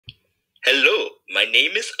Hello, my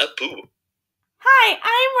name is Apu. Hi,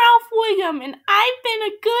 I'm Ralph Wiggum, and I've been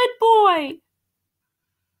a good boy.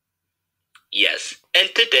 Yes, and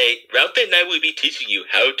today Ralph and I will be teaching you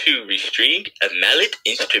how to restring a mallet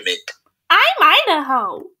instrument. I'm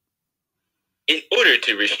Idaho. In order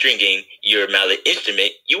to restringing your mallet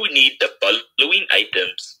instrument, you will need the following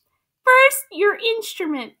items. First, your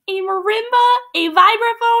instrument, a marimba, a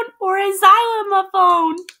vibraphone, or a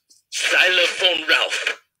xylophone. Xylophone,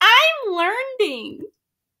 Ralph. I'm learning.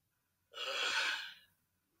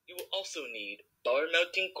 You will also need bar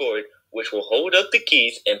mounting cord, which will hold up the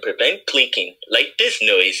keys and prevent clinking, like this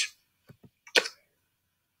noise.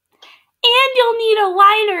 And you'll need a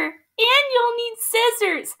lighter. And you'll need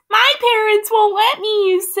scissors. My parents won't let me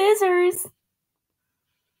use scissors.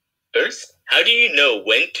 First, how do you know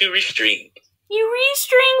when to restring? You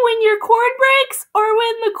restring when your cord breaks or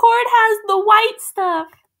when the cord has the white stuff.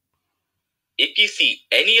 If you see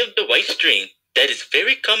any of the white string, that is a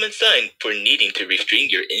very common sign for needing to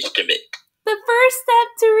restring your instrument. The first step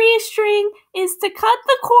to restring is to cut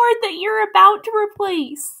the cord that you're about to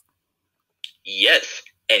replace. Yes,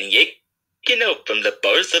 and yank it out from the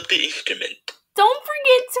bars of the instrument. Don't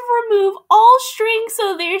forget to remove all strings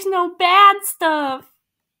so there's no bad stuff.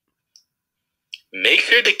 Make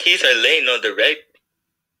sure the keys are laying on the right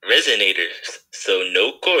resonators, so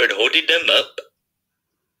no cord holding them up.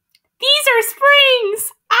 These are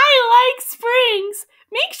springs! I like springs!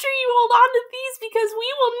 Make sure you hold on to these because we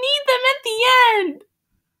will need them at the end.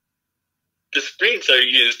 The springs are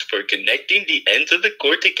used for connecting the ends of the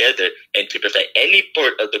cord together and to prevent any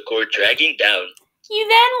part of the cord dragging down. You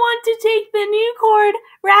then want to take the new cord,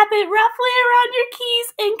 wrap it roughly around your keys,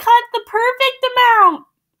 and cut the perfect amount.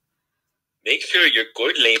 Make sure your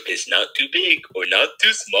cord length is not too big or not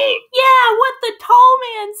too small. Yeah, what the tall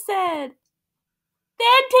man said.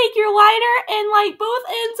 Then take your lighter and light both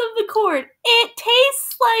ends of the cord. It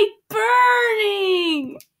tastes like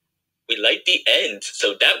burning. We light the ends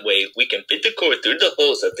so that way we can fit the cord through the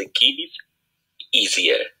holes of the keys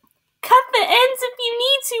easier. Cut the ends if you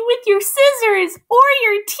need to with your scissors or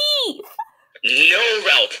your teeth. No,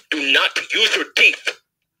 Ralph, do not use your teeth.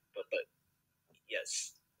 But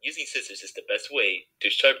yes, using scissors is the best way to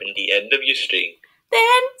sharpen the end of your string.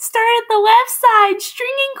 Then start at the left side,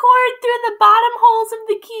 stringing cord through the bottom holes of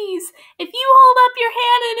the keys. If you hold up your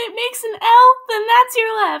hand and it makes an L, then that's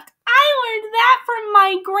your left. I learned that from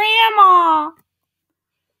my grandma.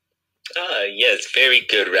 Ah, yes, very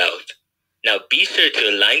good, Ralph. Now be sure to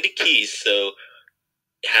align the keys so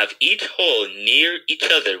have each hole near each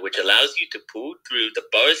other, which allows you to pull through the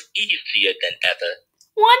bars easier than ever.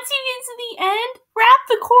 Once you get to the end, wrap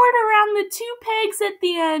the cord around the two pegs at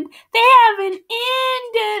the end. They have an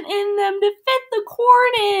indent in them to fit the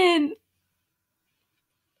cord in.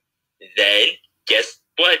 Then, guess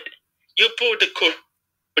what? You pull the cord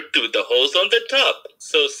through the holes on the top.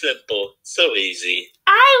 So simple, so easy.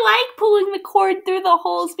 I like pulling the cord through the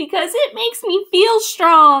holes because it makes me feel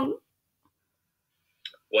strong.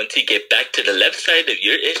 Once you get back to the left side of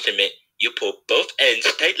your instrument, you pull both ends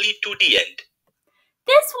tightly to the end.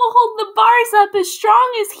 This will hold the bars up as strong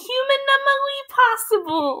as humanly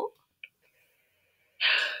possible.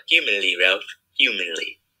 Humanly, Ralph,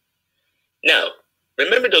 humanly. Now,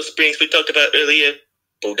 remember those springs we talked about earlier?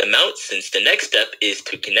 Pull them out since the next step is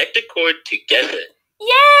to connect the cord together.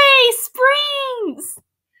 Yay, springs!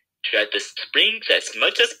 Drag the springs as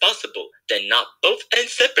much as possible, then knot both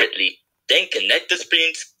ends separately. Then connect the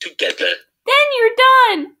springs together. Then you're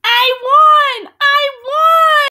done! I won! I won!